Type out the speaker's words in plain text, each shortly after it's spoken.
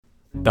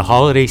The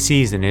holiday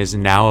season is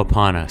now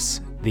upon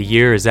us. The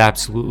year is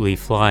absolutely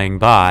flying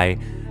by,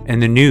 and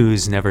the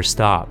news never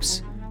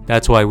stops.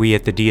 That's why we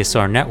at the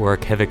DSR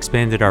Network have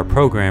expanded our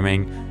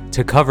programming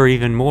to cover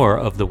even more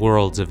of the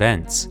world's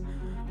events.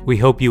 We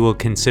hope you will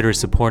consider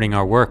supporting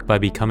our work by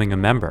becoming a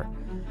member.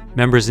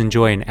 Members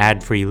enjoy an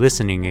ad-free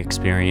listening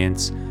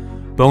experience,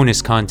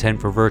 bonus content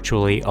for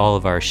virtually all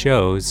of our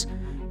shows,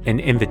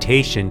 an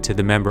invitation to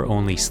the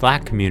member-only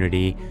Slack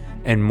community,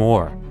 and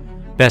more.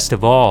 Best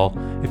of all,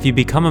 if you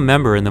become a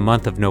member in the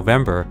month of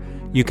November,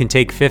 you can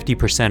take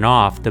 50%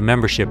 off the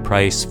membership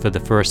price for the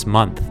first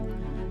month.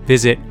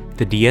 Visit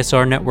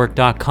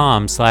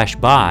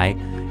thedsrnetwork.com/buy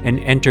and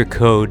enter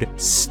code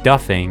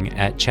STUFFING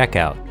at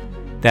checkout.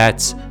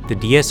 That's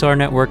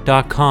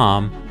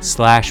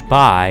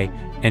thedsrnetwork.com/buy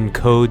and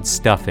code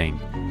STUFFING.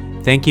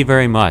 Thank you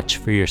very much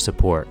for your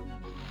support.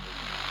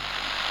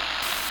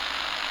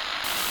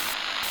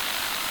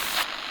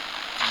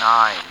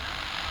 9,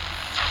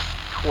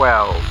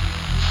 12,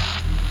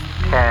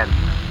 10,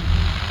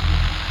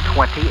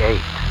 28,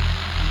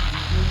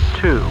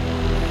 2,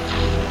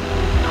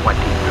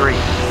 23.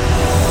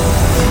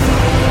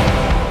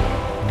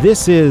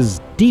 This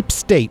is Deep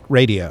State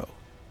Radio,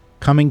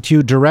 coming to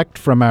you direct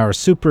from our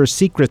super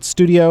secret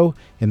studio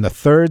in the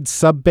third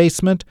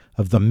sub-basement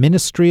of the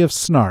Ministry of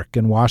Snark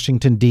in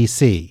Washington,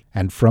 D.C.,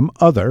 and from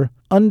other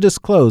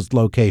undisclosed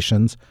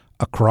locations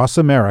across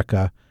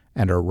America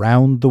and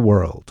around the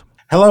world.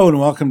 Hello and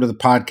welcome to the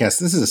podcast.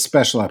 This is a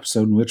special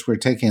episode in which we're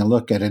taking a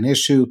look at an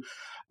issue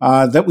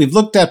that we've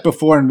looked at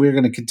before and we're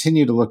going to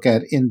continue to look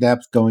at in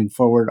depth going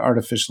forward,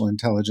 artificial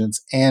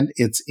intelligence and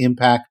its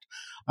impact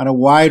on a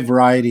wide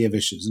variety of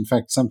issues. In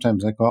fact,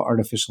 sometimes I call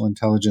artificial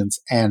intelligence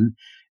an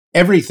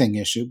everything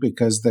issue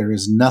because there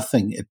is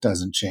nothing it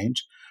doesn't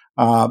change.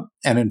 And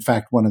in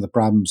fact, one of the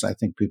problems I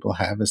think people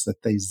have is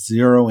that they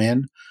zero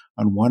in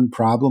on one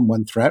problem,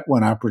 one threat,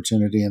 one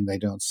opportunity, and they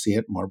don't see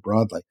it more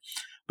broadly.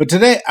 But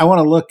today, I want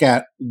to look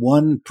at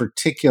one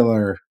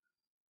particular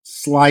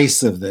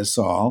slice of this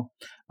all,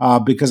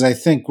 because I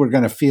think we're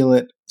going to feel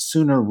it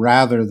sooner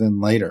rather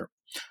than later.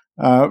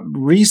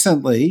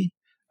 Recently,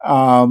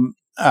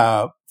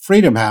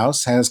 Freedom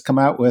House has come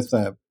out with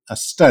a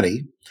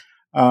study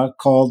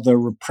called The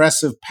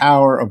Repressive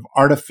Power of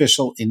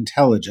Artificial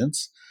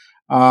Intelligence,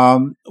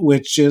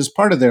 which is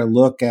part of their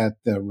look at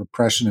the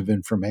repression of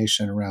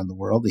information around the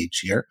world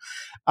each year.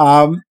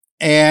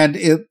 And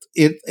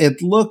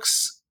it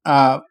looks,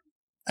 I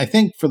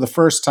think, for the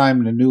first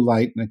time in a new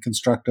light, in a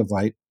constructive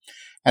light,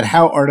 at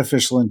how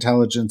artificial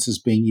intelligence is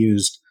being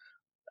used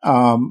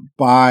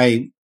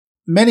by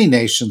many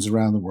nations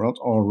around the world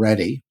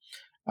already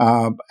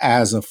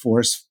as a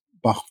force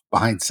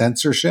behind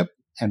censorship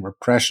and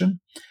repression.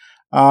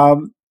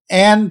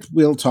 And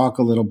we'll talk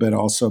a little bit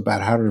also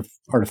about how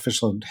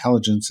artificial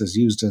intelligence is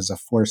used as a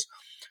force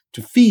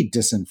to feed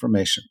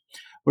disinformation.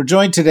 We're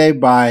joined today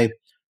by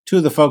two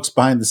of the folks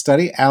behind the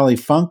study. Ali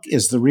Funk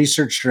is the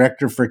Research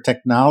Director for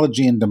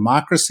Technology and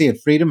Democracy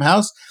at Freedom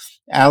House.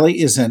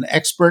 Ali is an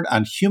expert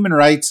on human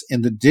rights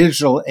in the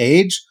digital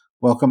age.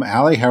 Welcome,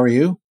 Ali. How are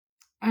you?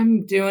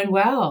 I'm doing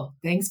well.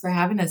 Thanks for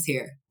having us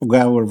here.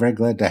 Well, we're very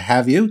glad to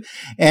have you.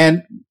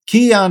 And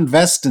Keon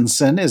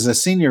Vestenson is a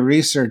Senior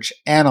Research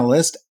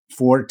Analyst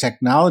for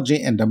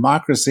Technology and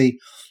Democracy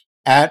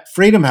at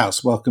Freedom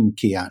House. Welcome,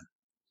 Keon.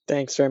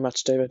 Thanks very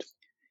much, David.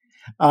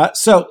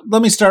 So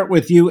let me start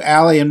with you,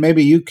 Ali, and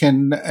maybe you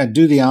can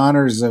do the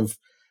honors of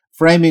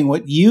framing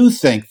what you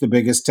think the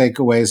biggest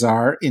takeaways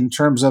are in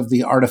terms of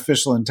the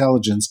artificial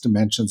intelligence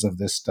dimensions of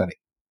this study.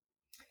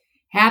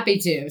 Happy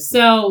to.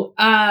 So,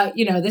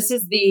 this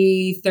is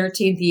the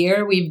 13th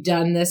year we've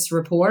done this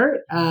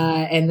report.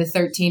 And the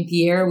 13th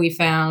year, we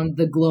found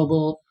the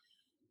global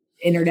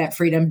internet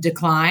freedom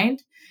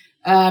declined.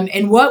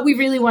 And what we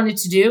really wanted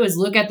to do is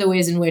look at the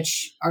ways in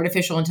which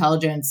artificial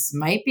intelligence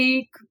might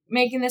be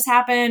making this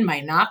happen,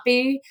 might not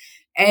be.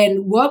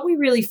 And what we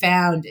really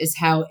found is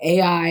how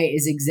AI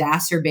is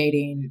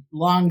exacerbating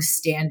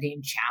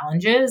long-standing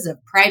challenges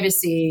of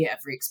privacy, of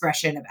free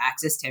expression, of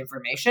access to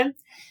information,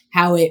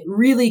 how it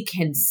really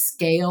can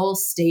scale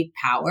state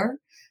power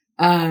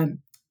in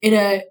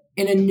a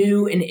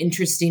new and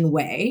interesting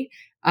way.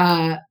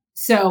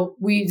 So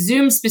we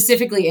zoom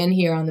specifically in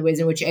here on the ways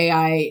in which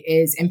AI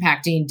is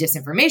impacting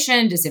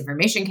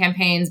disinformation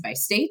campaigns by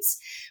states,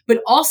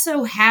 but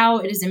also how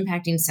it is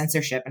impacting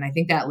censorship. And I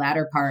think that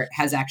latter part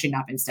has actually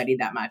not been studied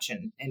that much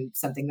and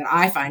something that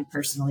I find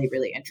personally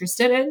really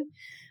interested in.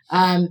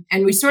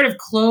 And we sort of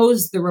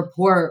closed the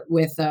report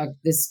with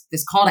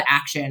this call to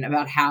action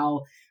about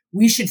how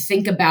we should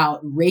think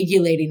about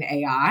regulating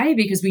AI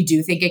because we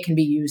do think it can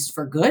be used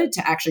for good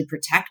to actually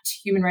protect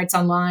human rights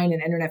online and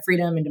internet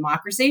freedom and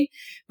democracy.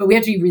 But we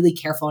have to be really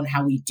careful in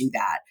how we do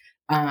that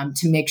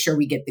to make sure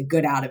we get the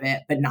good out of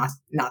it, but not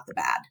the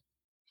bad.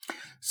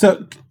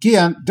 So,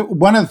 Gian,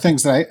 one of the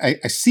things that I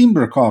seem to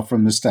recall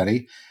from the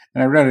study,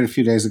 and I read it a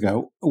few days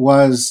ago,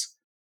 was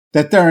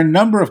that there are a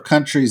number of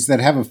countries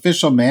that have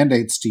official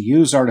mandates to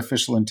use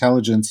artificial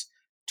intelligence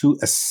to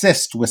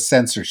assist with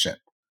censorship.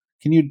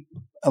 Can you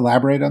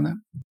elaborate on that?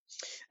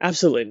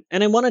 Absolutely.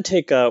 And I want to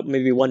take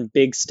maybe one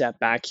big step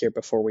back here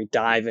before we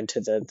dive into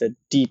the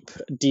deep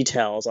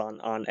details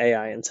on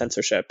AI and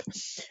censorship.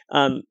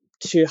 Um,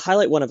 to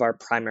highlight one of our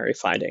primary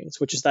findings,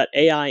 which is that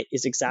AI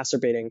is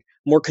exacerbating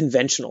more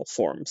conventional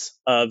forms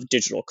of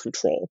digital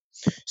control.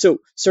 So,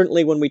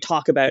 certainly, when we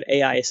talk about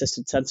AI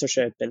assisted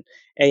censorship and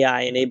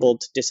AI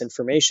enabled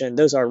disinformation,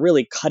 those are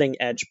really cutting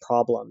edge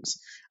problems.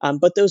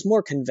 But those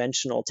more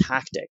conventional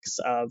tactics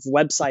of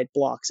website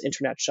blocks,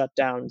 internet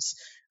shutdowns,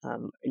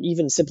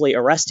 even simply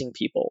arresting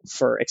people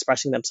for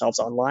expressing themselves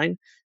online,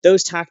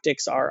 those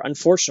tactics are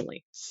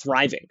unfortunately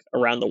thriving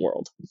around the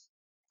world.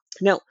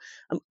 Now,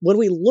 when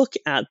we look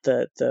at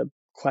the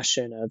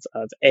question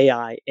of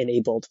AI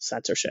enabled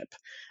censorship,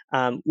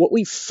 what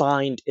we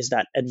find is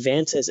that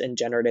advances in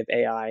generative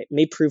AI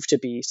may prove to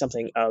be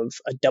something of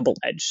a double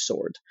edged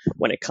sword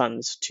when it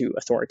comes to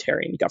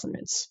authoritarian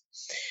governments.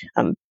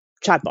 Um,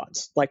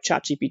 Chatbots like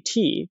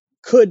ChatGPT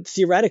could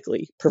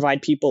theoretically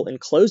provide people in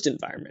closed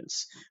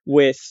environments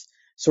with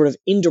sort of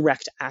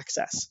indirect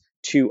access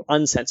to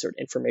uncensored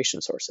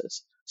information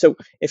sources. So,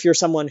 if you're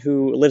someone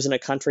who lives in a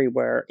country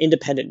where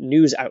independent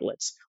news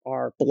outlets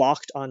are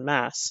blocked en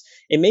masse,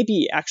 it may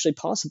be actually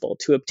possible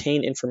to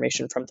obtain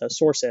information from those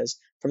sources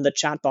from the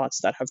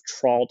chatbots that have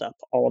trawled up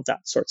all of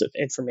that sorts of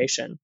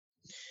information.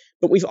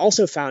 But we've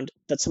also found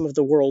that some of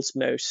the world's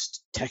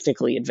most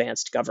technically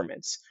advanced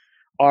governments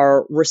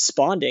are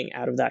responding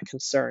out of that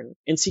concern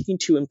and seeking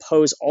to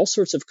impose all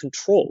sorts of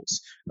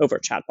controls over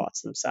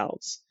chatbots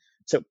themselves.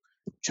 So,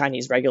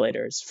 Chinese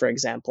regulators, for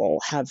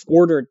example, have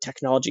ordered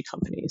technology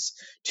companies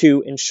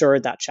to ensure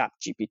that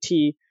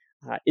ChatGPT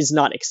is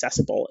not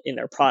accessible in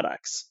their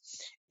products.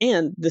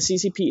 And the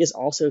CCP is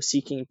also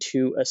seeking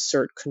to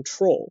assert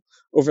control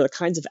over the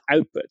kinds of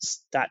outputs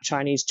that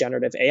Chinese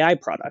generative AI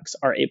products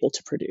are able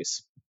to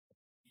produce.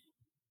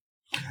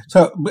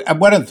 So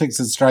one of the things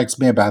that strikes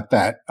me about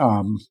that,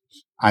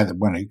 either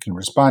one of you can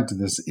respond to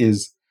this,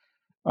 is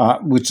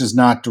which is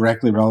not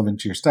directly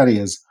relevant to your study,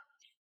 is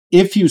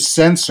if you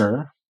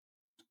censor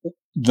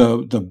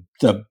the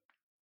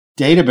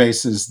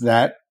databases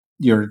that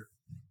your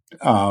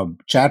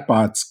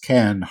chatbots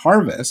can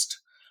harvest,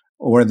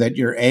 or that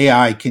your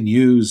AI can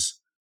use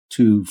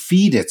to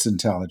feed its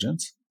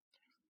intelligence,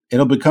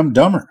 it'll become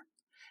dumber.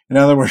 In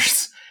other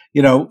words,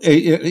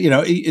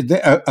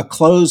 a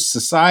closed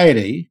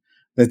society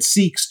that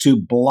seeks to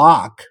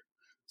block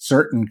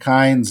certain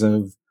kinds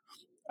of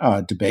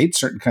debate,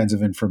 certain kinds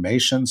of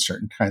information,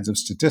 certain kinds of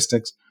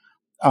statistics,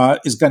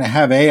 is going to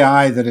have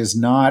AI that is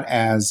not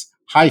as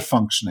high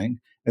functioning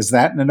as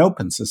that in an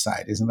open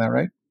society. Isn't that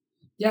right?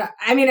 Yeah,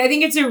 I mean, I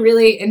think it's a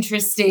really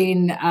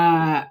interesting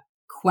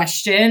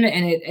question,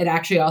 and it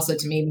actually also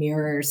to me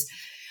mirrors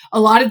a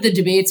lot of the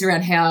debates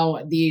around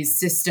how these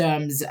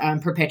systems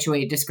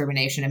perpetuate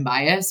discrimination and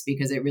bias,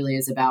 because it really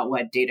is about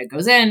what data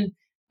goes in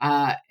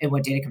and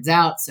what data comes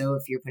out. So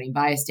if you're putting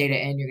biased data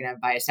in, you're going to have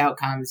biased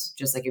outcomes,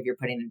 just like if you're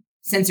putting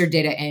censored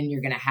data in,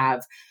 you're going to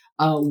have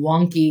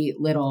wonky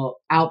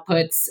little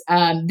outputs.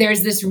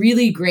 There's this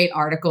really great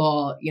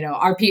article,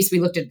 our piece,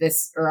 we looked at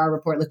this, or our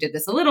report looked at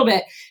this a little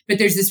bit, but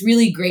there's this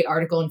really great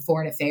article in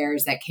Foreign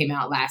Affairs that came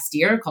out last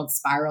year called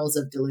Spirals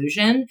of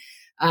Delusion.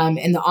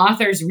 And the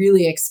authors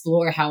really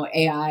explore how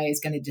AI is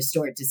going to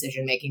distort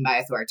decision-making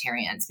by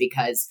authoritarians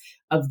because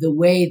of the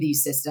way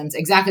these systems,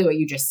 exactly what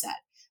you just said,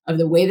 of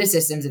the way the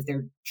systems, if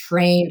they're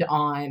trained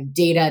on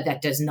data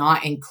that does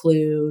not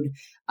include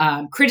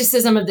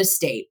criticism of the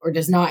state or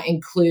does not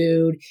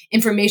include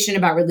information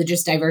about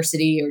religious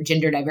diversity or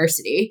gender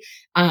diversity,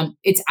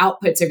 its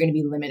outputs are going to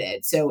be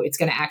limited. So it's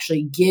going to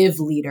actually give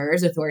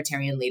leaders,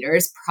 authoritarian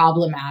leaders,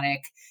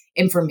 problematic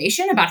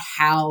information about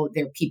how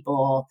their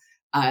people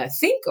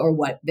think or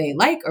what they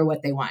like or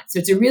what they want. So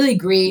it's a really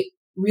great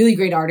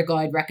article.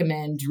 I'd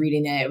recommend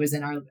reading it. It was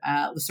in our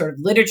sort of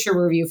literature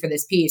review for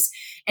this piece.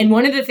 And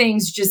one of the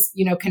things, just,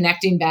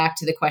 connecting back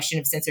to the question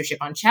of censorship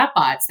on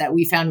chatbots that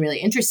we found really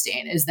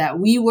interesting is that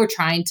we were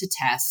trying to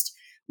test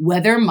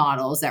whether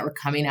models that were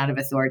coming out of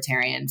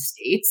authoritarian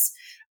states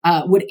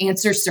would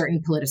answer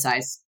certain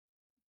politicized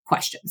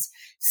questions.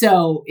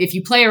 So if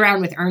you play around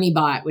with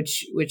ErnieBot,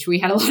 which we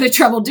had a lot of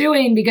trouble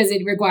doing because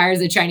it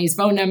requires a Chinese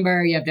phone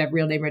number, you have to have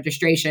real name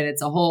registration.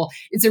 It's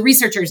a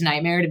researcher's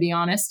nightmare, to be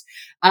honest.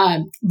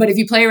 But if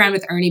you play around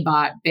with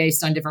ErnieBot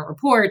based on different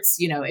reports,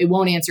 it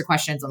won't answer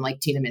questions on like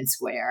Tiananmen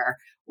Square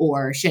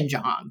or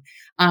Xinjiang.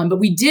 But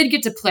we did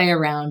get to play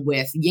around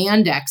with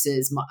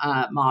Yandex's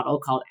model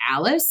called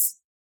Alice.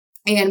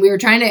 And we were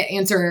trying to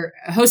answer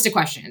a host of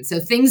questions. So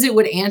things it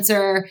would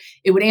answer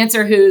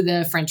who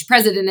the French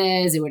president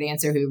is. It would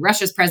answer who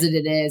Russia's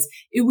president is.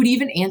 It would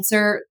even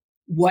answer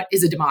what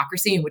is a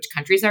democracy and which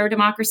countries are a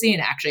democracy,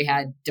 and actually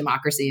had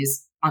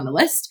democracies on the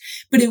list.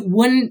 But it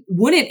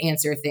wouldn't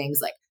answer things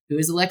like who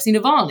is Alexei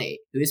Navalny,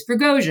 who is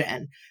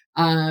Prigozhin,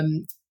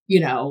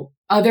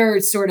 other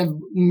sort of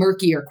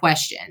murkier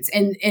questions.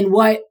 And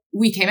what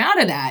we came out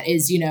of that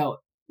is,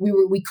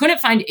 we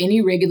couldn't find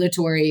any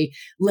regulatory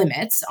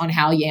limits on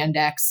how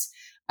Yandex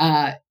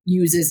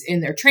uses in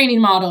their training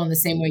model in the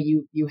same way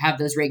you have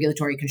those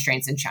regulatory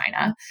constraints in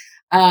China.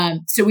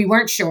 So we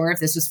weren't sure if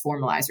this was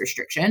formalized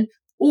restriction,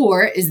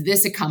 or is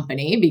this a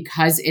company,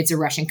 because it's a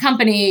Russian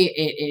company,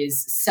 it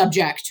is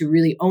subject to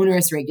really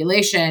onerous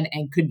regulation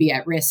and could be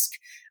at risk,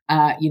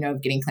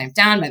 of getting clamped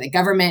down by the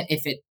government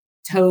if it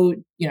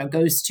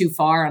goes too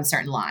far on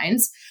certain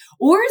lines?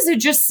 Or is it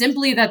just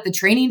simply that the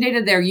training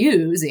data they're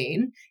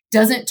using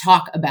doesn't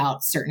talk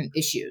about certain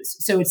issues?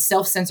 So it's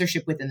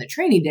self-censorship within the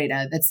training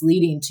data that's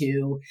leading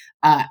to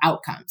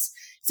outcomes.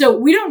 So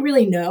we don't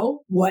really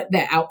know what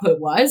the output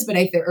was, but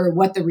or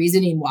what the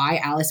reasoning why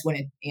Alice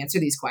wouldn't answer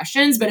these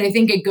questions. But I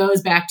think it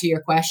goes back to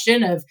your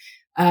question of,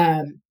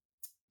 as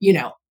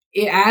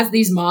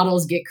these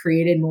models get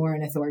created more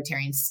in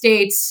authoritarian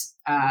states,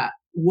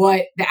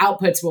 what the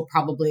outputs will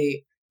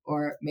probably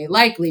or may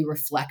likely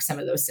reflect some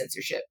of those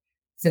censorship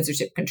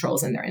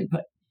controls in their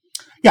input.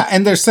 Yeah,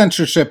 and there's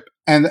censorship,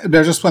 and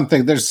there's just one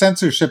thing: there's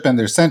censorship and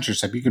there's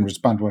censorship. You can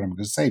respond to what I'm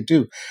going to say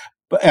too,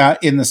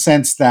 but in the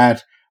sense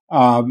that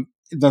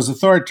those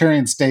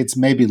authoritarian states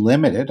may be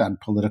limited on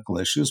political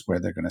issues where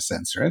they're going to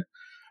censor it,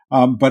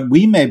 but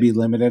we may be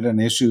limited on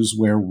issues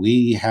where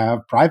we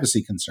have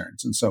privacy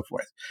concerns and so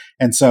forth.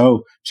 And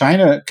so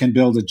China can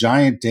build a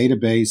giant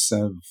database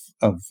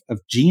of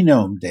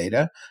genome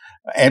data,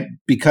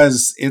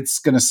 because it's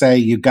going to say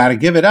you got to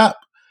give it up.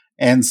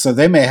 And so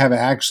they may have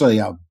actually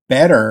a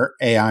better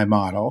AI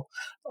model,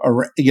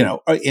 or,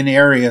 in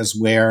areas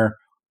where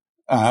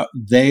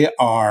they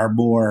are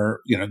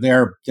more,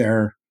 their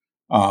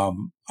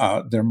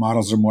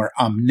models are more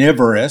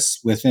omnivorous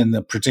within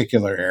the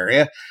particular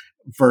area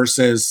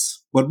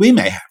versus what we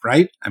may have,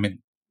 right? I mean,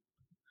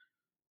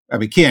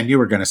 Ken, you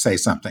were going to say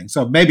something,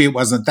 so maybe it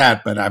wasn't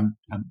that, but I'm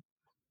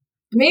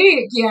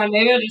maybe I'll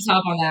just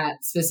hop on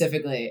that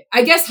specifically.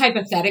 I guess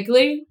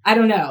hypothetically, I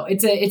don't know.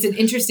 It's an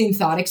interesting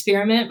thought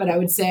experiment, but I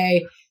would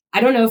say I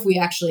don't know if we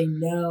actually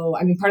know.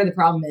 I mean, part of the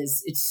problem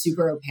is it's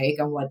super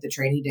opaque on what the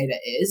training data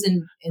is.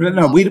 And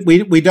no,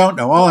 we don't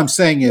know. All I'm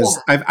saying is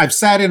I've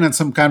sat in on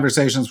some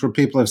conversations where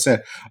people have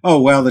said, "Oh,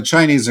 well, the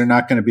Chinese are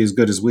not going to be as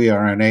good as we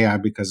are on AI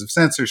because of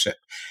censorship,"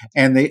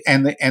 and the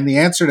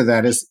answer to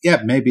that is,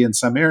 yeah, maybe in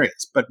some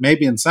areas, but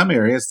maybe in some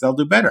areas they'll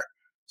do better.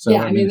 So,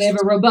 I mean, they have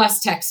a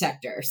robust tech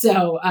sector,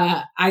 so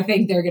I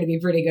think they're going to be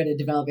pretty good at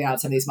developing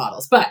out some of these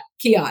models. But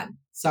Keon,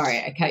 sorry,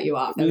 I cut you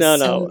off. That was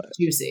so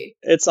juicy.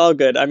 It's all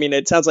good. I mean,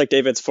 it sounds like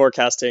David's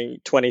forecasting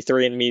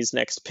 23andMe's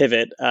next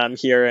pivot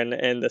here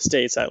in the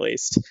States, at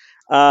least.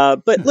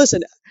 But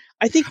listen,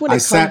 I think when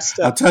it comes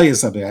to... I'll tell you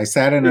something. I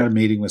sat in a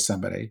meeting with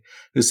somebody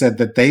who said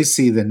that they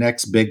see the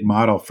next big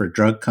model for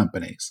drug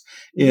companies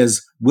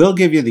is, we'll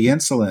give you the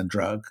insulin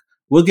drug,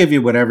 we'll give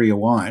you whatever you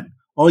want.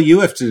 All you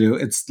have to do,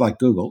 it's like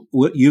Google,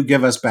 you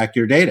give us back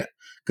your data,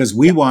 because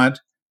we want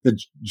the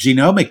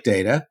genomic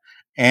data,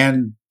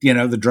 and,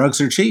 the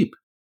drugs are cheap.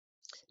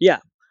 Yeah.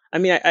 I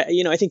mean,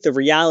 I think the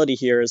reality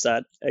here is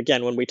that,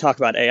 again, when we talk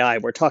about AI,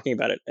 we're talking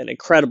about an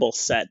incredible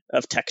set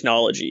of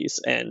technologies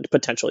and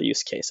potential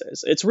use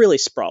cases. It's really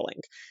sprawling.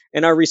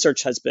 And our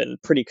research has been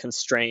pretty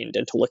constrained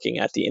into looking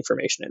at the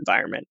information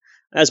environment,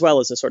 as well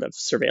as the sort of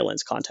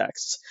surveillance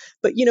contexts.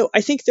 But,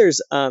 I think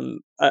there's one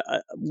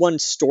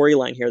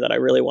storyline here that I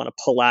really want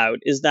to pull out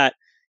is that,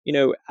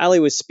 Ali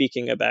was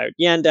speaking about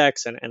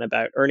Yandex and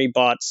about Ernie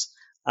bots.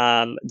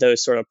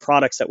 Those sort of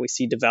products that we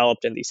see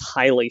developed in these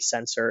highly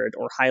censored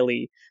or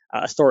highly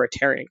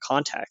authoritarian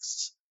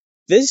contexts.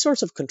 These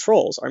sorts of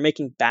controls are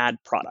making bad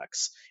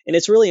products. And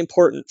it's really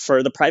important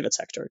for the private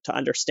sector to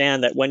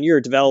understand that when you're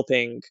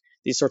developing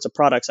these sorts of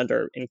products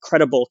under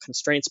incredible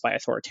constraints by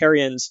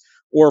authoritarians,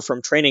 or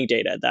from training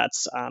data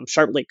that's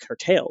sharply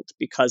curtailed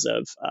because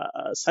of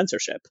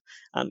censorship,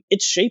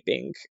 it's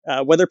shaping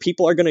whether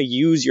people are going to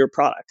use your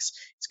products.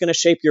 It's going to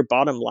shape your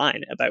bottom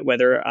line about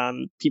whether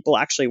people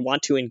actually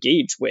want to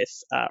engage with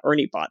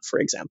ErnieBot, for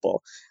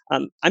example.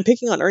 I'm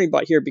picking on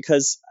ErnieBot here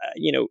because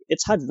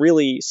it's had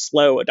really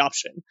slow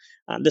adoption.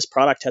 This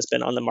product has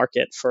been on the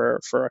market for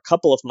a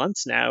couple of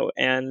months now,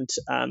 and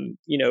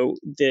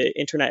the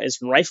internet is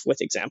rife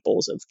with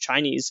examples of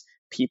Chinese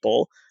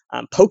people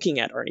poking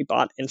at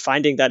ErnieBot and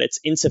finding that it's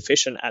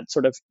insufficient at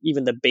sort of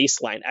even the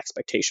baseline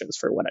expectations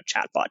for what a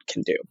chatbot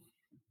can do.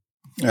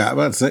 Yeah,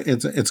 well,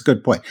 it's a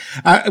good point.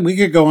 We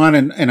could go on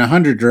in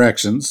 100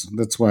 directions.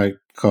 That's why I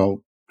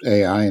call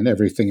AI and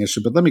everything issue.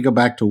 But let me go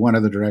back to one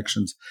of the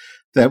directions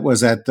that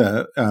was at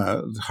the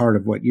heart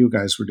of what you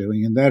guys were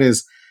doing, and that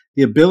is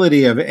the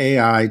ability of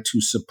AI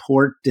to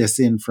support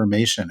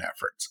disinformation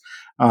efforts.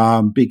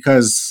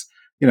 Because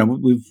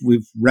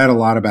we've read a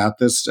lot about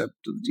this. That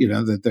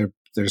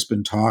there's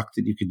been talk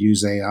that you could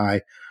use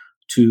AI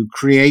to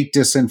create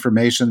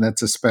disinformation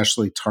that's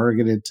especially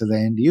targeted to the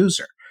end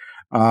user.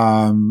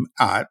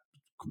 Not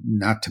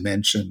to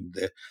mention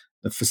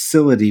the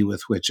facility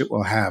with which it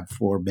will have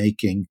for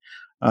making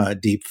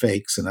deep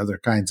fakes and other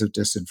kinds of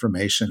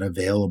disinformation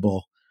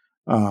available.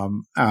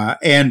 I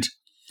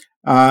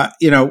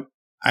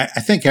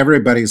think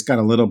everybody's got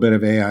a little bit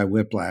of AI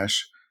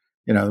whiplash.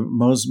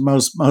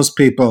 Most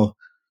people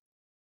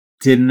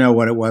didn't know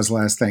what it was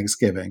last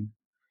Thanksgiving,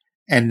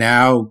 and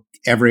now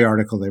every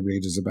article they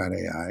read is about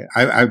AI.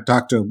 I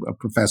talked to a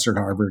professor at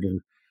Harvard who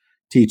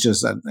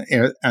teaches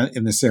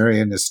in this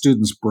area, and his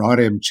students brought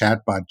him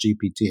chatbot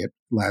GPT at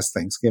last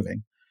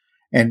Thanksgiving.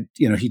 And,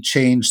 he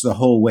changed the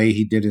whole way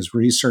he did his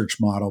research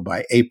model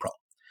by April.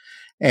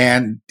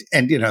 And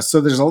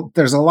so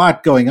there's a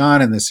lot going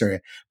on in this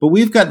area. But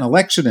we've got an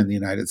election in the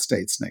United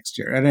States next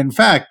year. And in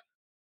fact,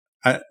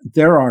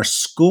 there are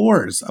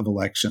scores of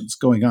elections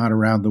going on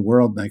around the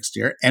world next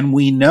year. And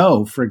we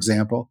know, for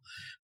example,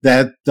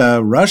 that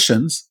the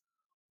Russians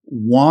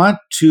want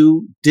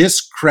to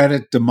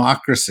discredit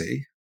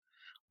democracy,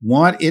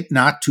 want it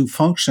not to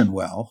function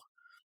well,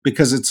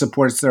 because it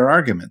supports their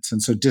arguments.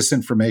 And so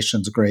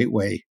disinformation is a great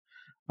way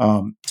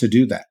to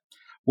do that.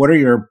 What are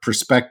your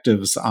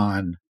perspectives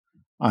on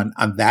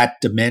that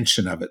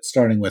dimension of it,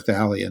 starting with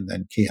Ali and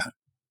then Kian?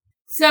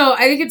 So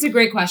I think it's a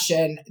great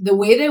question. The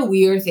way that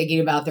we are thinking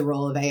about the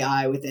role of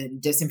AI within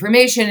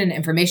disinformation and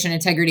information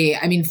integrity,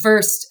 I mean,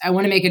 first, I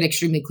want to make it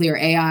extremely clear,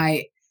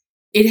 AI,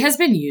 it has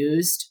been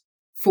used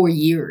for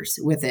years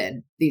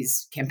within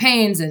these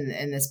campaigns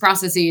and this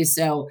processes.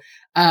 So,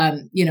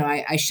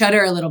 I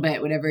shudder a little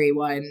bit when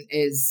everyone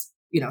is,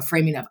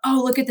 framing up,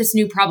 oh, look at this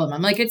new problem.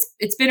 I'm like,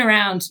 it's been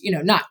around,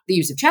 not the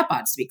use of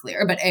chatbots to be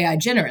clear, but AI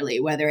generally,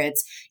 whether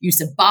it's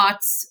use of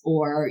bots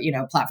or,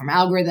 platform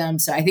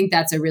algorithms. So I think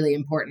that's a really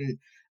important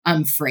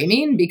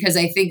framing, because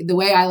I think the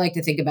way I like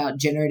to think about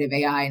generative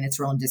AI and its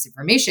role in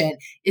disinformation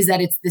is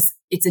that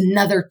it's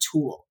another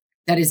tool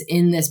that is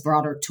in this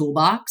broader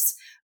toolbox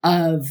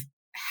of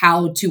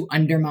how to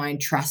undermine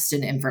trust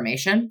in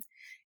information.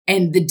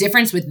 And the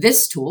difference with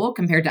this tool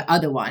compared to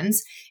other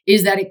ones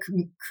is that it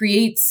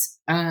creates,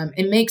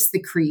 it makes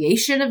the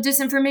creation of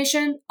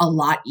disinformation a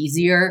lot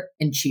easier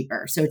and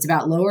cheaper. So it's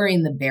about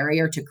lowering the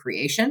barrier to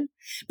creation,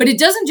 but it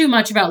doesn't do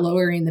much about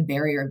lowering the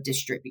barrier of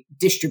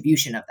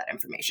distribution of that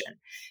information.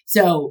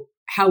 So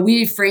how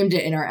we framed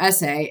it in our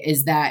essay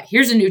is that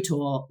here's a new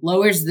tool,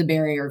 lowers the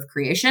barrier of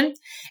creation.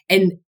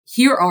 And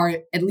here are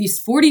at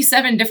least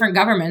 47 different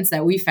governments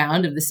that we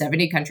found of the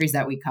 70 countries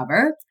that we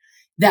cover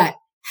that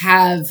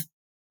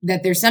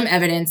there's some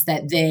evidence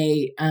that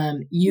they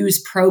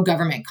use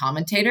pro-government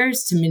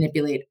commentators to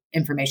manipulate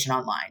information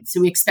online.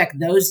 So we expect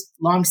those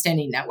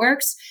longstanding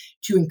networks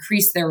to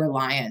increase their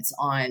reliance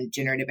on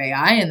generative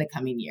AI in the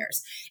coming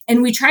years.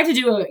 And we tried to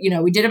do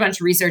we did a bunch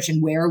of research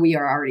in where we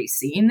are already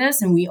seeing this,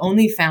 and we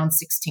only found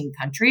 16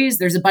 countries.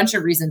 There's a bunch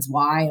of reasons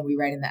why, and we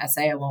write in the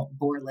essay, I won't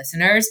bore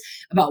listeners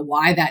about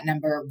why that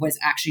number was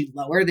actually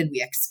lower than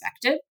we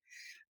expected.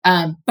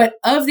 But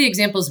of the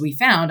examples we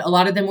found, a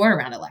lot of them were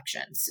around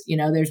elections.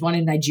 There's one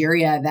in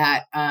Nigeria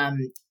that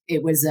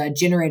it was a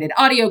generated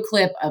audio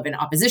clip of an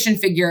opposition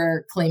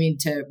figure claiming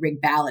to rig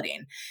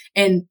balloting.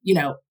 And,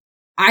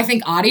 I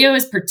think audio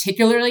is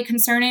particularly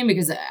concerning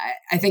because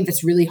I think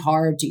that's really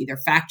hard to either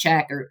fact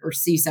check or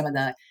see some of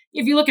the,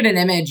 if you look at an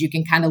image, you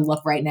can kind of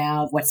look right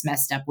now of what's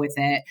messed up with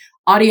it.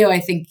 Audio,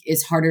 I think,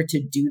 is harder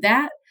to do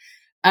that.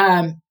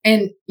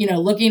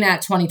 Looking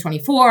at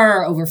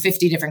 2024, over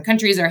 50 different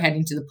countries are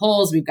heading to the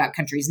polls. We've got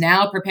countries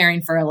now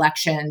preparing for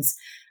elections.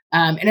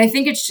 And I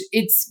think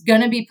it's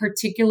going to be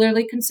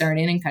particularly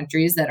concerning in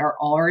countries that are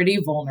already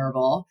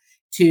vulnerable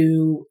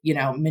to,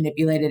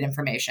 manipulated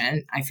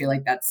information. I feel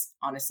like that's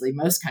honestly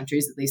most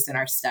countries, at least in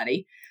our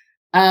study.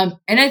 And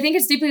I think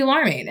it's deeply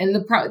alarming. And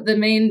the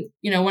main,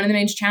 one of the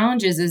main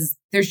challenges is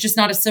there's just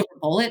not a silver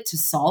bullet to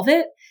solve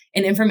it.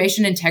 And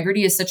information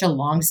integrity is such a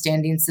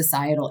longstanding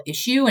societal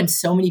issue. And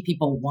so many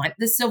people want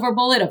this silver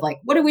bullet of like,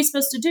 what are we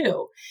supposed to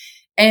do?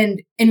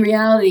 And in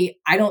reality,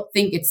 I don't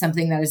think it's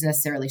something that is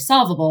necessarily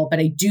solvable,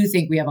 but I do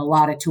think we have a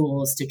lot of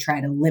tools to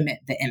try to limit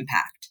the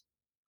impact.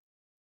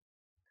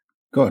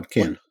 Go ahead,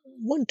 Ken.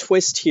 One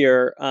twist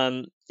here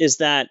is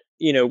that,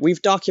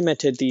 we've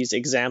documented these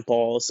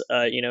examples,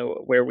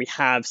 where we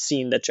have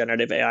seen that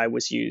generative AI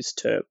was used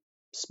to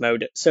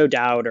sow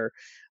doubt or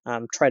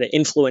try to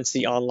influence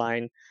the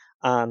online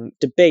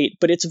debate,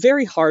 but it's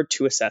very hard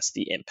to assess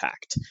the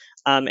impact.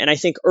 And I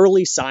think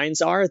early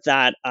signs are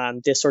that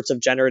this sorts of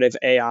generative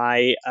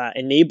AI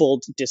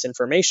enabled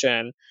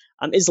disinformation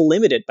is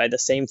limited by the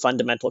same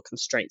fundamental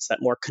constraints that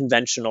more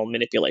conventional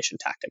manipulation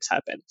tactics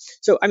have been.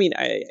 So, I mean,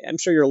 I'm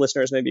sure your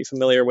listeners may be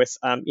familiar with,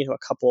 a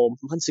couple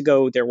months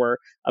ago, there were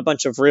a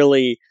bunch of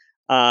really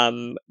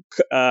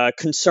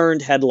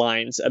concerned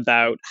headlines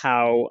about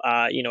how,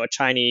 a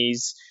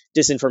Chinese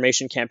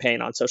disinformation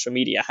campaign on social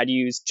media had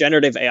used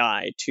generative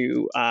AI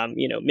to,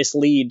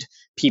 mislead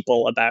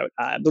people about,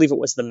 I believe it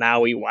was the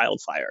Maui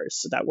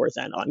wildfires that were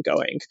then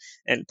ongoing,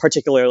 and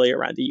particularly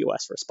around the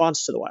U.S.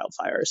 response to the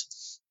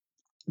wildfires.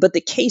 But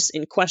the case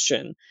in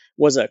question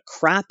was a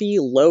crappy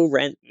low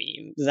rent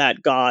meme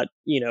that got,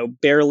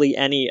 barely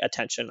any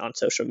attention on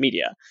social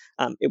media.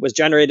 It was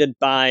generated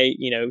by,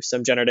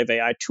 some generative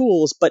AI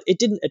tools, but it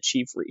didn't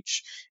achieve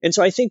reach. And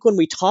so I think when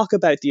we talk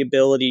about the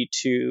ability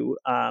to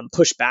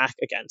push back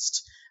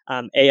against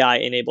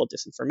AI-enabled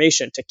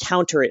disinformation to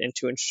counter it and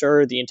to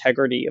ensure the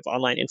integrity of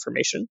online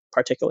information,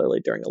 particularly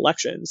during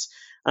elections,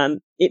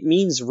 it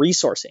means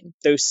resourcing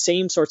those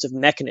same sorts of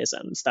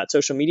mechanisms that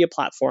social media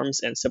platforms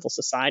and civil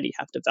society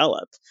have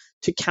developed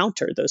to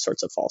counter those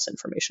sorts of false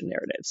information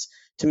narratives,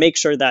 to make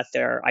sure that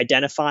they're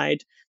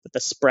identified, that the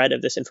spread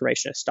of this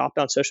information is stopped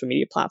on social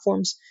media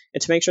platforms,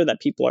 and to make sure that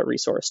people are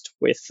resourced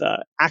with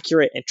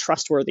accurate and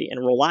trustworthy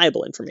and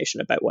reliable information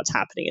about what's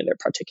happening in their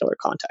particular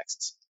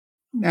contexts.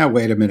 Now,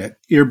 wait a minute.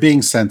 You're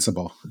being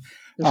sensible.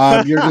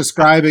 You're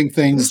describing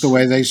things the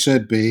way they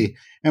should be.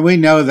 And we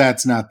know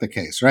that's not the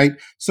case, right?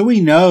 So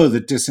we know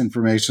that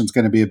disinformation is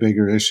going to be a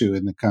bigger issue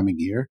in the coming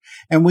year.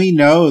 And we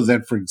know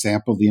that, for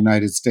example, the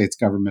United States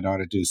government ought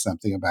to do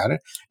something about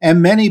it.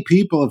 And many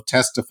people have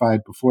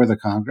testified before the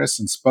Congress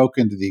and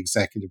spoken to the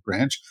executive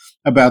branch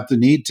about the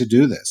need to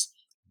do this.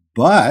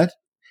 But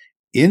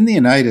in the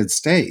United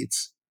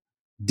States,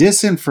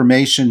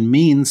 disinformation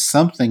means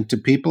something to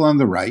people on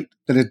the right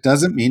that it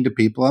doesn't mean to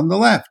people on the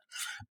left.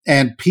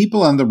 And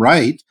people on the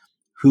right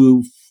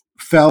who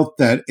felt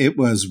that it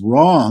was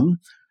wrong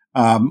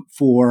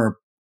for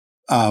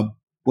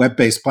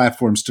web-based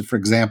platforms to, for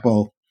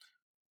example,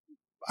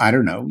 I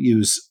don't know,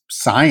 use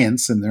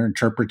science in their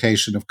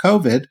interpretation of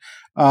COVID,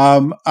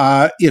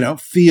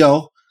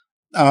 feel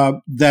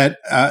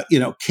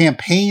that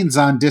campaigns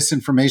on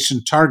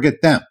disinformation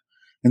target them,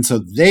 and so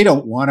they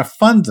don't want to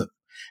fund them.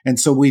 And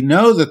so we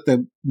know that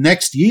the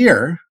next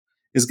year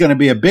is going to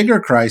be a bigger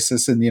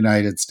crisis in the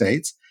United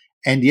States,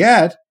 and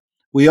yet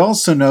we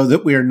also know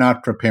that we are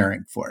not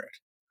preparing for it.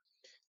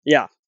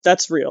 Yeah,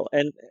 that's real.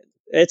 And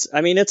it's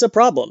a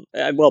problem.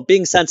 Well,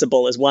 being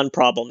sensible is one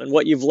problem, and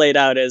what you've laid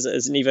out is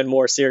an even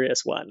more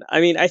serious one. I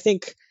mean, I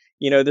think,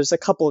 there's a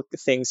couple of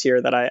things here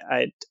that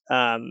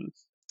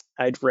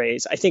I'd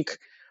raise. I think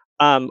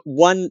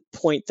one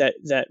point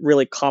that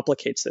really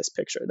complicates this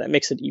picture, that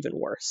makes it even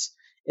worse,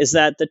 is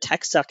that the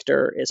tech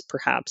sector is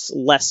perhaps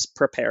less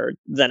prepared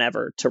than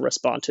ever to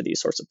respond to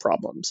these sorts of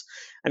problems.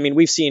 I mean,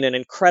 we've seen an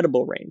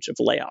incredible range of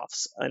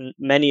layoffs on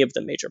many of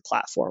the major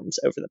platforms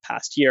over the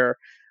past year,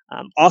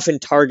 often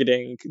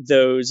targeting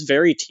those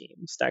very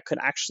teams that could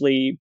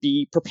actually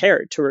be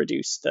prepared to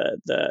reduce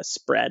the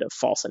spread of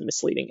false and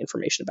misleading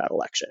information about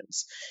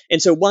elections.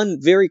 And so one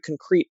very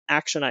concrete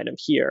action item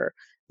here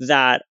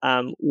that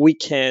we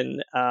can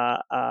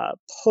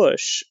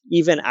push,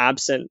 even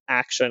absent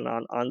action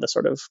on the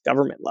sort of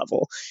government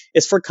level,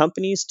 is for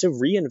companies to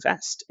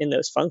reinvest in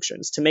those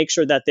functions to make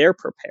sure that they're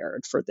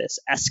prepared for this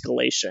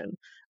escalation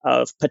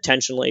of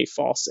potentially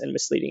false and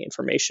misleading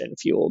information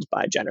fueled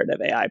by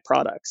generative AI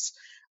products.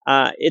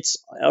 It's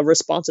a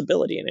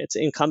responsibility, and it's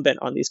incumbent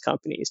on these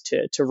companies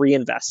to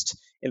reinvest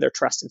in their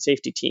trust and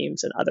safety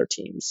teams and other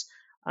teams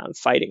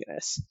fighting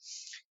this.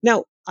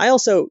 Now, I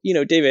also,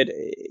 David,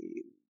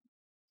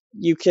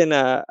 you can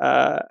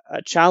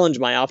challenge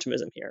my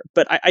optimism here,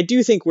 but I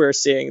do think we're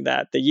seeing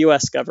that the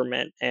U.S.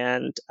 government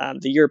and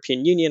the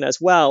European Union as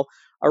well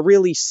are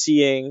really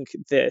seeing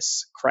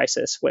this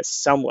crisis with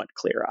somewhat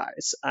clear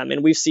eyes.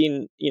 And we've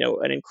seen,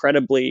 an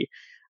incredibly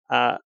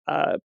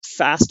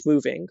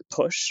fast-moving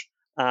push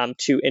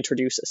to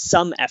introduce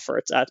some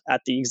efforts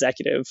at the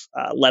executive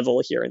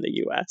level here in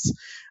the U.S.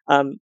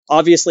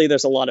 Obviously,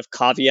 there's a lot of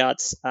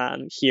caveats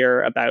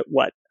here about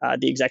what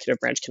the executive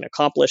branch can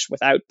accomplish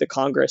without the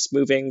Congress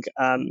moving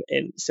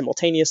in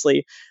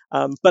simultaneously.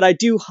 But I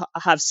do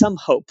have some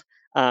hope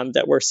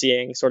that we're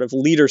seeing sort of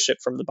leadership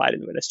from the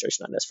Biden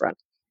administration on this front.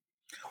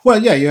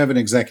 Well, yeah, you have an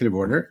executive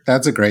order.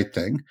 That's a great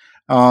thing.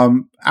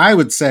 I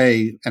would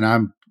say, and I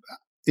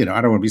don't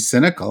want to be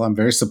cynical. I'm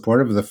very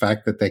supportive of the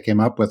fact that they came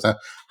up with a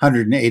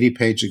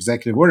 180-page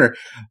executive order.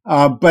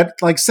 But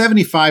like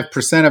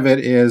 75% of it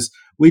is,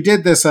 we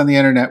did this on the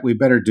internet, we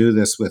better do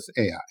this with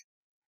AI.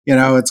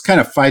 It's kind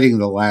of fighting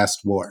the last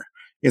war.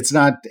 It's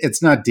not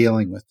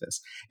dealing with this.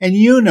 And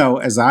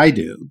as I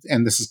do,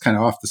 and this is kind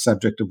of off the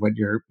subject of what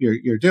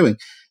you're doing,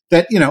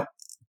 that,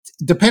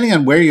 depending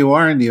on where you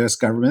are in the US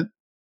government,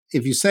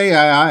 if you say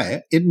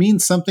AI, it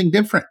means something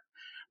different.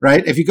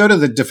 Right? If you go to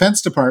the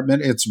Defense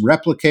Department, it's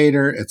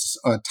replicator, it's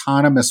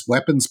autonomous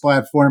weapons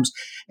platforms,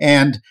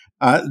 and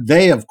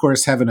they, of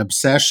course, have an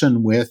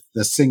obsession with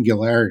the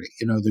singularity,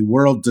 the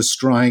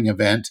world-destroying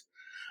event,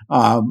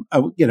 of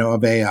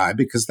AI,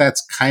 because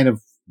that's kind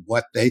of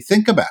what they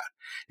think about.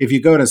 If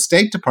you go to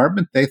State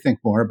Department, they think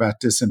more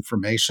about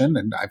disinformation,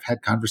 and I've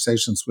had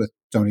conversations with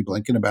Tony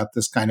Blinken about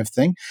this kind of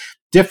thing.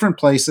 Different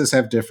places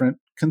have different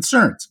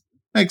concerns.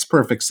 Makes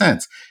perfect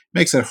sense.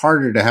 Makes it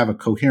harder to have a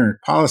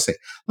coherent policy.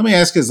 Let me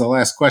ask you as the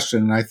last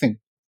question, and I think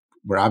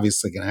we're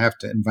obviously going to have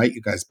to invite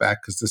you guys back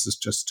because this is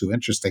just too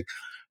interesting.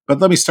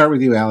 But let me start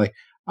with you, Ali.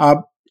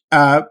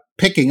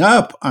 Picking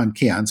up on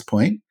Keon's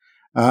point,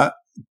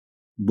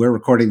 we're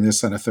recording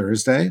this on a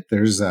Thursday.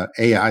 There's an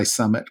AI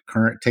summit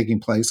taking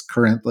place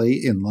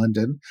currently in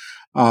London.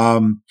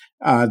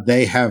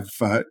 They have,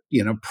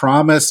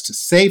 promised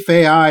safe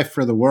AI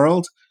for the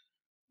world.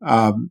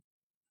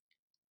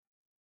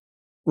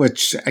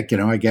 Which, I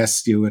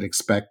guess you would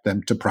expect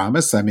them to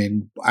promise. I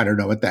mean, I don't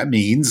know what that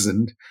means.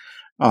 And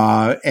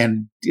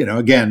And,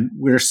 again,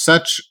 we're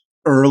such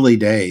early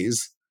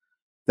days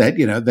that,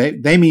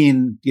 they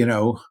mean,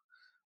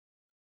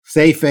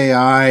 safe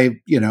AI,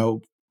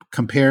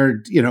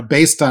 compared,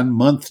 based on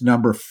month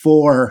number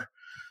 4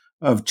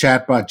 of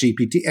chatbot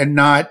GPT and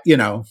not,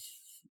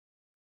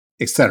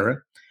 et cetera.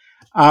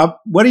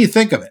 What do you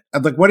think of it?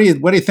 Like, what do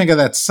you think of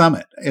that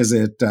summit? Is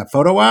it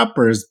photo op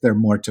or is there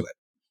more to it?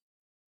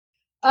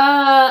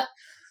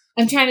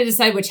 I'm trying to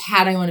decide which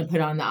hat I want to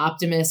put on, the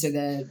optimist or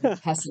the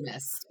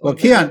pessimist. Well,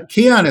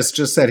 Keon has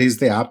just said he's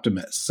the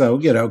optimist. So,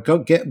 why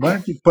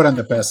don't you put on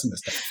the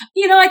pessimist?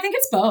 I think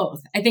it's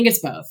both.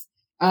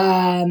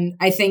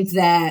 I think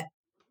that,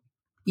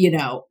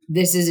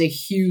 this is a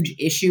huge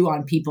issue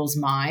on people's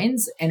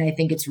minds. And I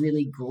think it's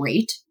really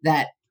great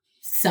that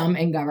some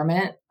in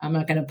government, I'm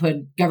not going to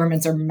put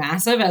governments are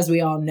massive, as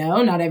we all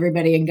know. Not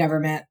everybody in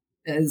government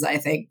is, I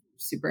think,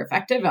 super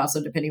effective,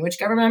 also depending which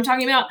government I'm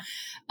talking about.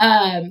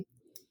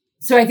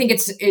 So I think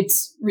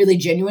it's really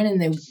genuine, and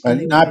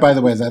by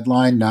the way, that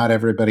line, "Not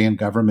everybody in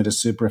government is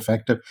super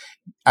effective."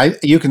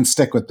 You can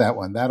stick with that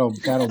one. That'll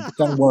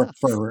work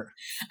for.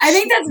 I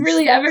think that's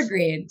really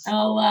evergreen.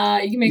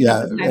 You can make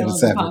that the title of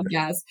the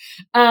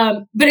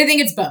podcast. But I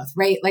think it's both,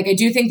 right? Like, I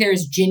do think there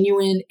is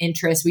genuine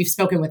interest. We've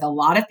spoken with a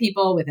lot of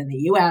people within the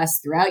U.S.,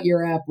 throughout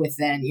Europe,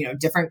 within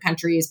different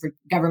countries,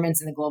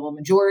 governments in the global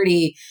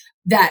majority,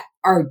 that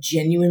are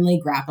genuinely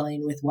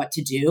grappling with what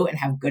to do and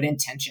have good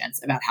intentions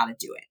about how to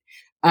do it.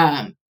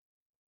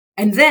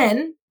 And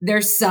then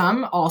there's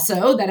some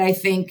also that I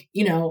think,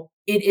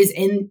 it is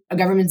in a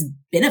government's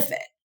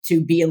benefit to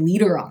be a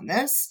leader on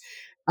this,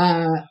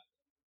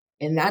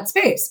 in that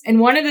space. And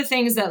one of the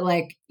things that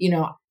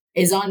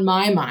is on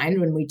my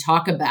mind when we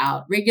talk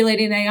about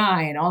regulating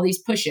AI and all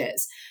these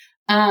pushes,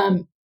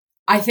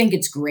 I think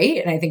it's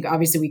great. And I think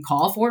obviously we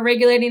call for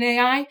regulating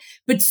AI,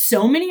 but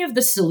so many of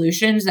the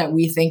solutions that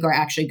we think are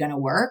actually going to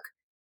work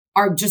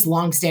are just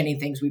longstanding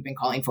things we've been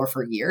calling for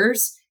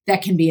years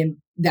that can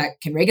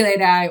regulate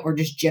AI or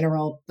just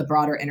the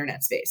broader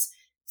internet space.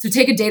 So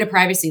take a data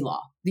privacy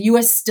law. The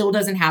US still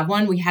doesn't have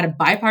one. We had a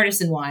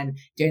bipartisan one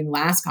during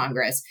last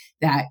Congress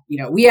that,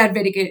 we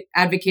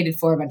advocated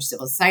for, a bunch of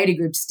civil society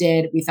groups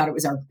did. We thought it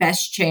was our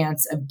best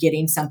chance of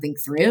getting something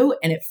through,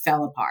 and it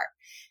fell apart.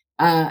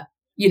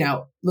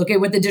 Look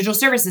at what the Digital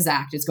Services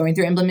Act is going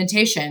through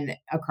implementation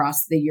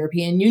across the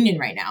European Union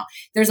right now.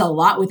 There's a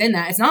lot within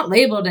that. It's not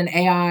labeled an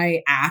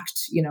AI Act,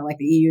 like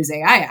the EU's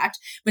AI Act,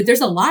 but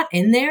there's a lot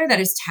in there that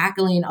is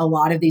tackling a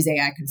lot of these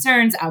AI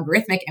concerns,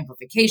 algorithmic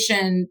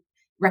amplification,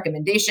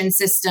 recommendation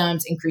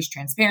systems, increased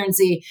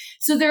transparency.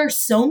 So there are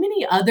so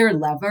many other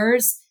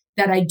levers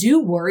that I do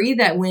worry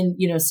that when,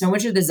 so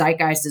much of the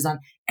zeitgeist is on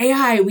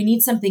AI, we need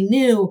something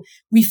new,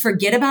 we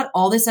forget about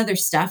all this other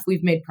stuff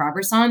we've made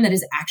progress on that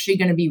is actually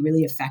going to be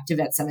really effective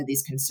at some of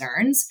these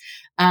concerns.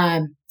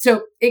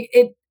 So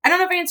I don't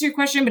know if I answered your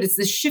question, but it's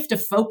this shift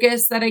of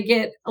focus that I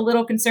get a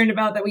little concerned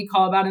about, that we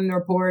call about in the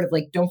report, of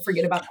don't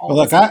forget about all. Well,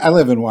 look, I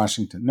live in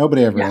Washington.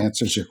 Nobody ever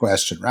answers your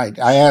question, right?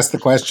 I ask the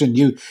question,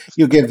 you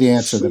give the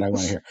answer that I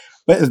want to hear,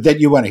 but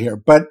that you want to hear.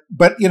 But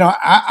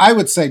I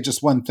would say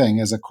just one thing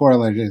as a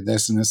corollary to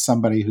this, and as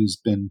somebody who's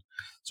been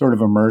sort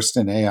of immersed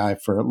in AI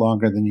for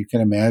longer than you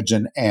can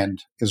imagine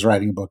and is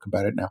writing a book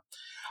about it now.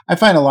 I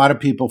find a lot of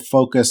people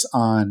focus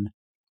on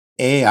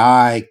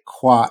AI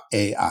qua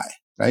AI,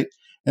 right?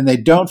 And they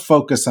don't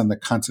focus on the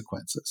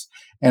consequences.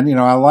 And,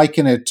 I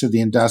liken it to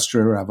the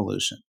Industrial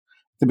Revolution.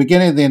 At the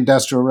beginning of the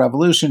Industrial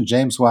Revolution,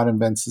 James Watt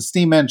invents the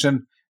steam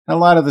engine, and a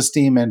lot of the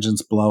steam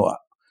engines blow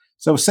up.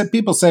 So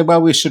people say,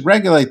 well, we should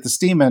regulate the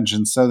steam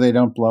engines so they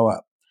don't blow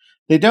up.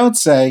 They don't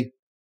say,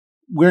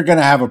 we're going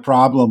to have a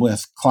problem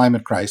with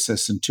climate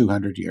crisis in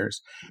 200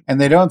 years.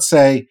 And they don't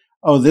say,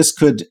 oh, this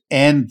could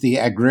end the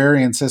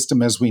agrarian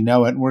system as we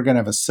know it, and we're going to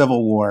have a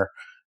civil war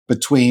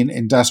between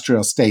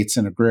industrial states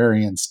and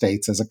agrarian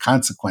states as a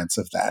consequence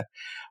of that,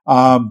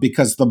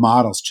 because the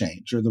models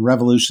change, or the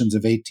revolutions of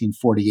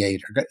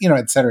 1848, or,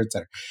 et cetera, et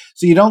cetera.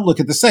 So you don't look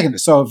at the second.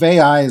 So if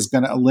AI is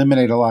going to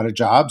eliminate a lot of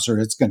jobs, or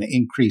it's going to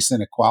increase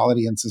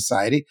inequality in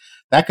society,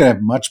 that could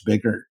have much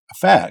bigger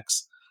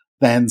effects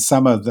than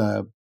some of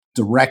the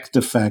direct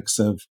effects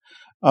of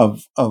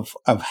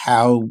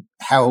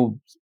how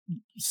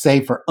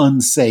safe or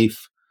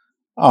unsafe,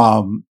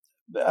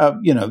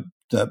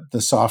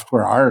 the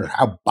software are, or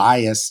how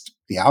biased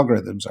the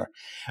algorithms are.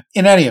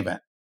 In any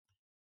event,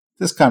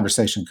 this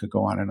conversation could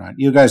go on and on.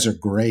 You guys are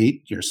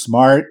great. You're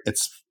smart.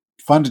 It's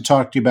fun to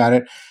talk to you about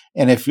it.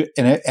 And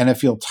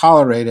if you'll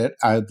tolerate it,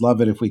 I'd love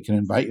it if we can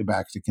invite you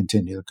back to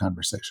continue the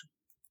conversation.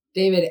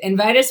 David,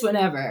 invite us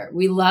whenever.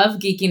 We love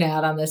geeking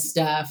out on this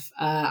stuff.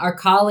 Our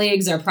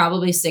colleagues are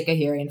probably sick of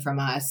hearing from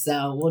us,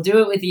 so we'll do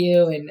it with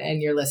you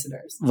and your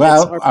listeners.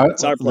 Well,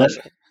 it's our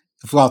pleasure.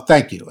 Well,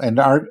 thank you. And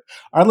our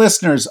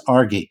listeners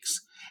are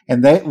geeks,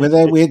 and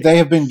they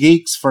have been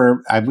geeks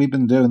for. We've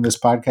been doing this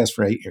podcast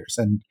for 8 years,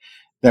 and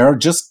there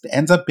just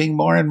ends up being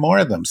more and more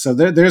of them. So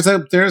there's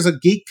a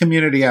geek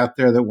community out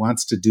there that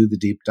wants to do the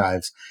deep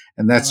dives,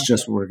 and that's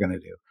just what we're going to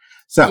do.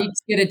 So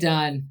geeks get it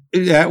done.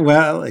 Yeah,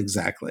 well,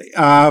 exactly.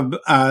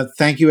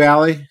 Thank you,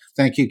 Allie.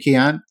 Thank you,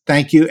 Kian.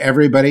 Thank you,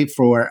 everybody,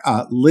 for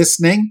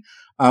listening.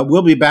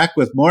 We'll be back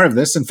with more of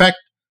this. In fact,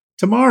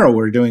 tomorrow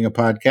we're doing a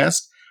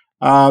podcast,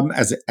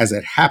 as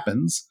it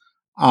happens,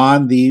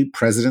 on the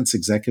president's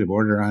executive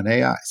order on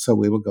AI. So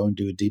we will go and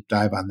do a deep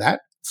dive on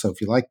that. So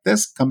if you like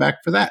this, come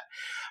back for that.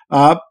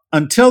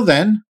 Until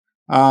then,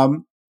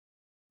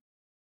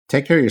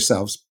 take care of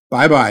yourselves.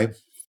 Bye-bye.